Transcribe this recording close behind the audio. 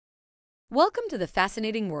Welcome to the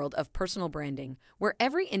fascinating world of personal branding, where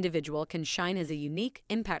every individual can shine as a unique,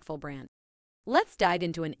 impactful brand. Let's dive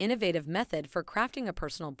into an innovative method for crafting a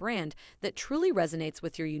personal brand that truly resonates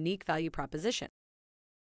with your unique value proposition.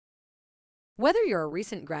 Whether you're a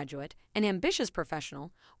recent graduate, an ambitious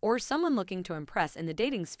professional, or someone looking to impress in the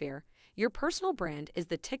dating sphere, your personal brand is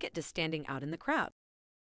the ticket to standing out in the crowd.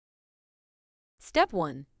 Step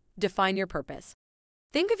 1. Define your purpose.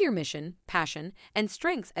 Think of your mission, passion, and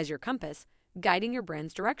strengths as your compass, guiding your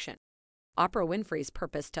brand's direction. Oprah Winfrey's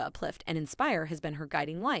purpose to uplift and inspire has been her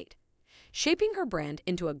guiding light, shaping her brand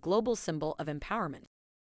into a global symbol of empowerment.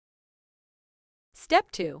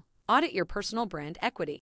 Step 2. Audit your personal brand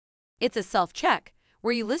equity. It's a self-check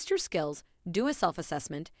where you list your skills, do a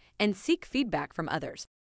self-assessment, and seek feedback from others.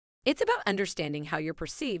 It's about understanding how you're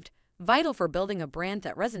perceived, vital for building a brand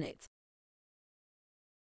that resonates.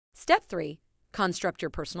 Step 3. Construct your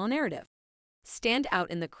personal narrative. Stand out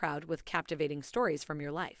in the crowd with captivating stories from your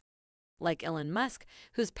life. Like Elon Musk,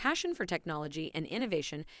 whose passion for technology and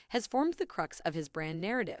innovation has formed the crux of his brand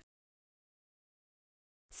narrative.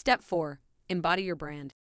 Step 4. Embody your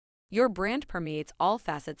brand. Your brand permeates all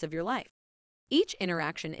facets of your life. Each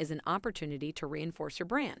interaction is an opportunity to reinforce your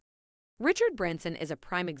brand. Richard Branson is a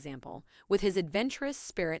prime example, with his adventurous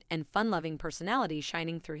spirit and fun-loving personality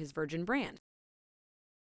shining through his Virgin brand.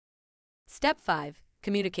 Step 5.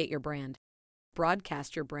 Communicate your brand.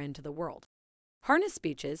 Broadcast your brand to the world. Harness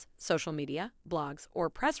speeches, social media, blogs, or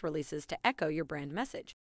press releases to echo your brand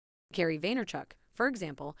message. Gary Vaynerchuk, for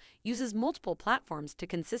example, uses multiple platforms to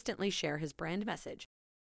consistently share his brand message.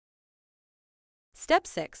 Step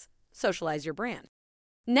 6. Socialize your brand.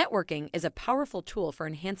 Networking is a powerful tool for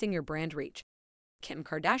enhancing your brand reach. Kim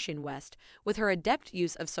Kardashian West, with her adept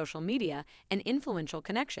use of social media and influential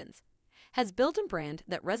connections, has built a brand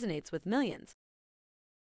that resonates with millions.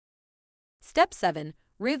 Step 7.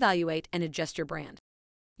 Reevaluate and adjust your brand.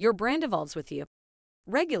 Your brand evolves with you.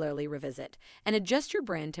 Regularly revisit and adjust your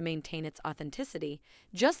brand to maintain its authenticity,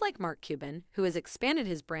 just like Mark Cuban, who has expanded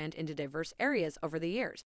his brand into diverse areas over the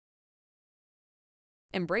years.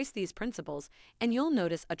 Embrace these principles, and you'll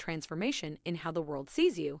notice a transformation in how the world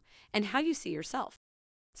sees you and how you see yourself.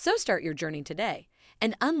 So start your journey today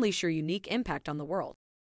and unleash your unique impact on the world.